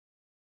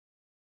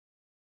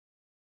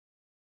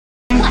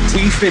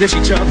we finish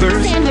each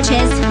other's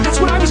sandwiches. That's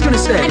what I was gonna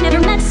say. I've never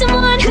met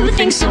someone who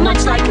thinks so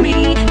much like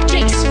me.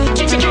 Jake's,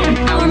 and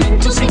our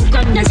mental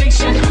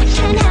synchronization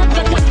can have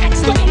but one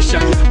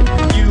explanation.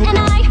 You and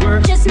I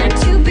were just meant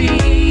to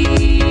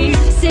be.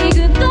 Say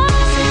goodbye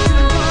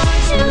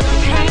to the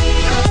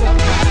pain of the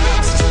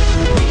past.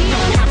 We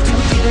don't have to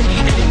feel it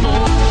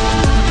anymore.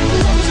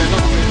 Love's an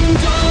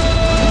open door.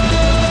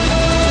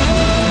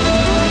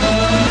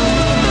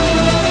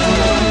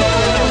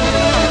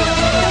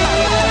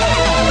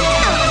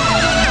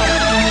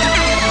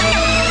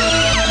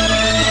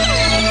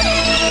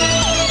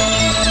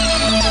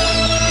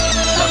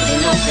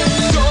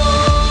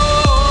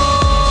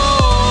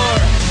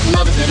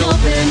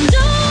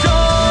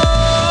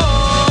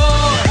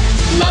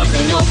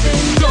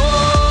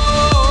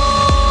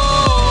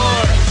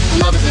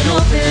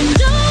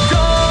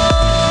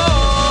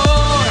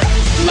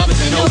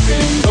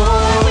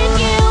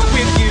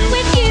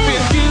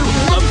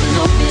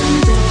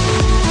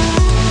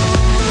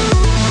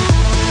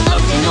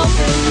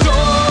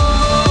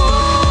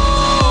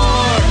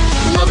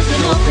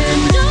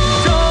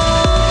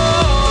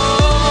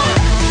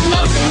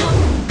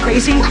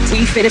 Crazy,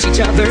 we finish each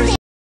other.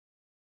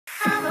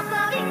 I'm a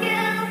Barbie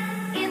girl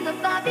in the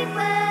Barbie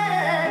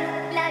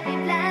world. Life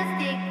is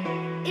plastic,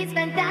 it's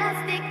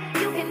fantastic.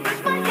 You can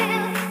push my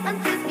hair and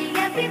twist me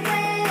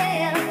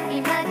everywhere.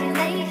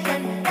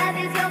 Imagination, that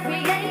is your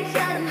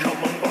creation.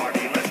 Come on,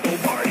 Barbie, let's go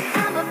party.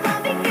 I'm a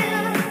Barbie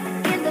girl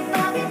in the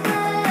Barbie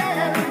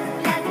world.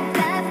 Life is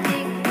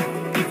plastic,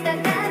 it's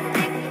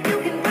fantastic. You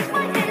can push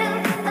my hair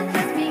and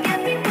twist me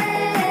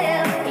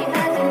everywhere.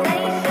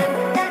 Imagination,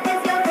 that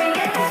is your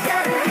creation.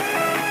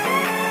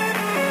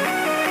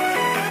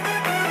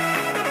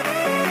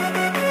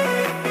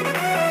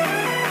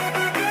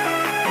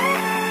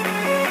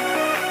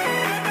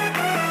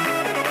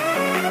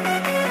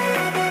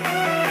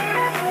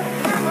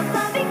 I'm a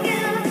Barbie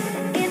girl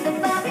in the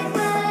Barbie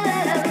world.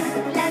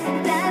 Life is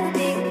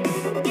plastic,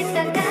 it's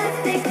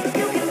fantastic.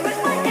 You can brush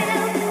my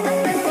hair and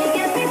twist me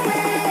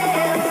everywhere.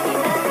 Imagination,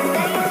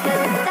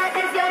 that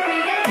is your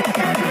creation.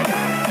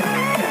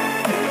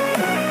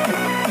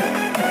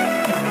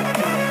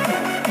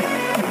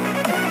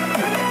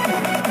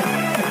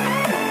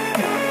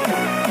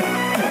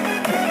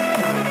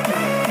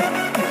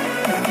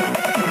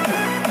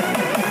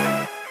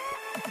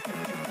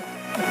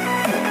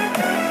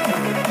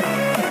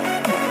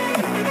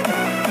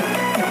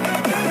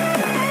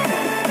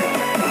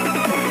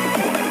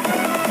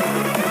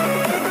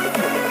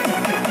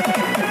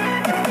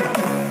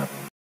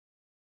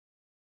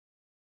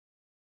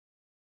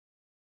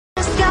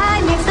 The sky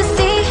meets the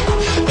sea,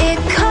 it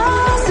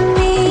calls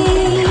me,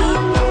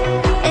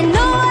 and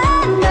no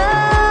one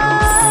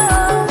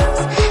knows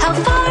how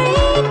far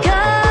it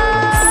goes.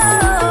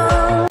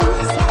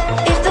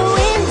 If the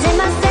wind in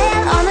my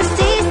sail on the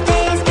sea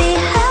stays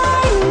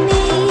behind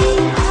me,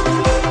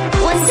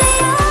 one day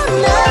I'll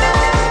know.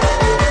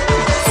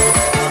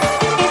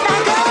 If I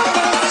go,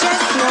 there's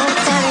just no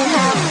telling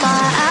how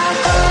far I'll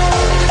go.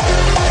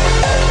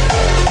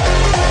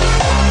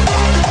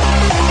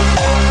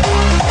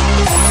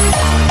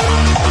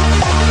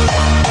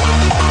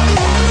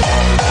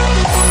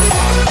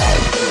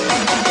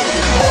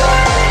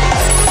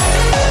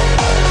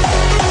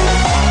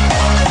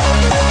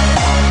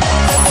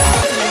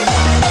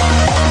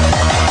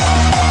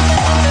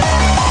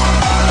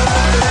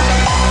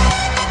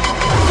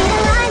 In a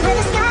line where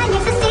the sky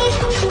meets the sea,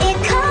 it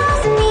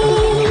calls me,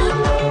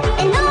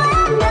 and no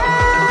one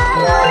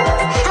knows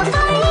how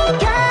far it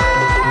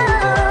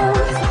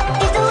goes.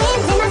 If the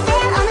wind in my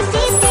sail on the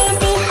sea stays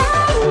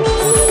behind me,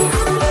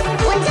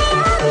 one day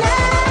I'll know.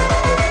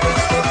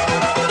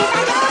 If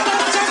I go,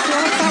 there's just no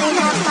telling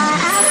how far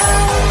I'll go.